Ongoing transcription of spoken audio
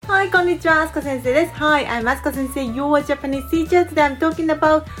はい、こんにちは、あすこ先生です。Hi, I'm Asuko Sensei, your Japanese teacher. Today I'm talking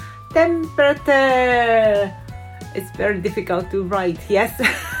about temperature. It's very difficult to write, yes.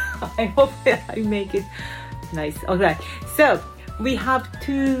 I hope I make it nice. Alright, so we have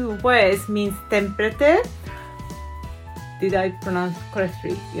two words means temperature. Did I pronounce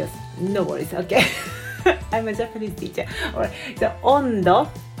correctly? Yes, no worries, okay. I'm a Japanese teacher. Alright, so ondo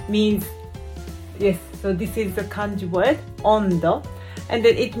means, yes, so this is the kanji word, ondo. And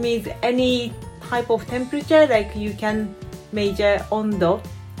then it means any type of temperature, like you can measure ondo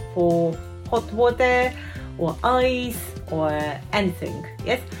for hot water or ice or anything,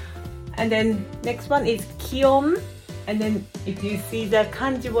 yes. And then next one is kion. And then if you see the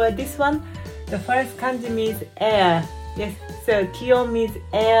kanji word, this one, the first kanji means air, yes. So kion means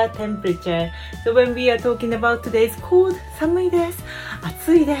air temperature. So when we are talking about today's cold, 寒いです、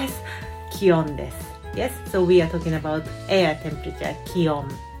暑いです、気温です。Yes, so we are talking about air temperature, 気温.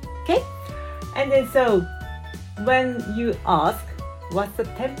 Okay? And then so, when you ask, what's the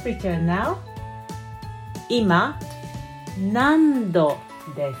temperature now? 今、何度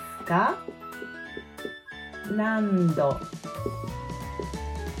ですか？何度。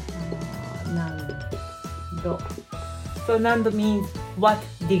何度。So, 何度 means what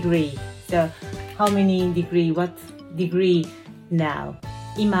degree. So, how many degree, what degree now?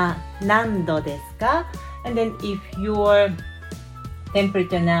今何度ですか？ And then if your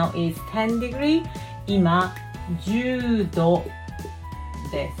temperature now is 10 degree, 今10度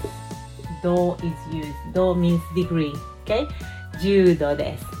です。度 is used. 度 means degree. Okay? 10度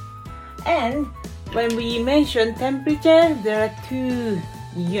です。And when we mention temperature, there are two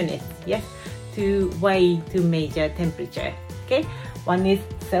units. Yes? Two ways to measure temperature. Okay? One is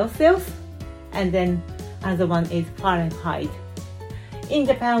Celsius and then other one is Fahrenheit.In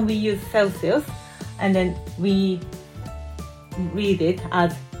Japan, we use Celsius, and then we read it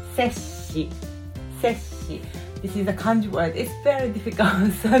as 摂氏. 摂氏. This is a kanji word. It's very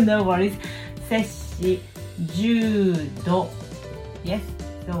difficult, so no worries. 摂氏10度. Yes.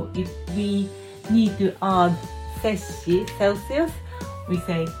 So if we need to add 摂氏 Celsius, we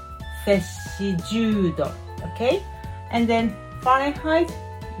say 摂氏10度. Okay. And then Fahrenheit,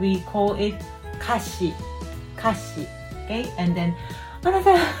 we call it 華氏. 華氏. Okay. And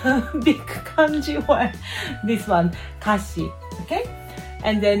then.Another big kanji word. This one, 華氏. Okay?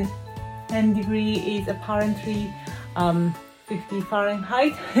 And then 10 degree is apparently 50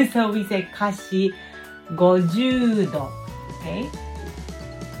 Fahrenheit. So we say 華氏50度. Okay?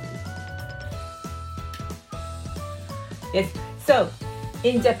 Yes. So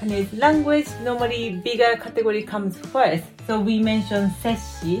in Japanese language, normally bigger category comes first. So we mention 摂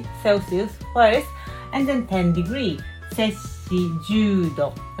氏 Celsius first, and then 10 degree. 摂氏10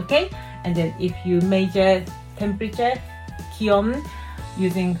度. Okay? And then if you measure temperature, 気温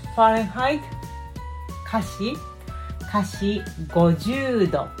using Fahrenheit, 華氏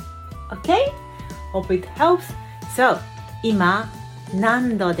50度. Okay? Hope it helps. So, 今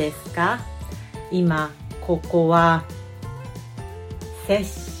何度ですか？今ここは摂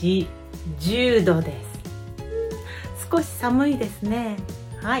氏10度です。少し寒いですね。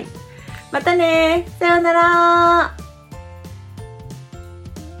はい。またね。さようなら。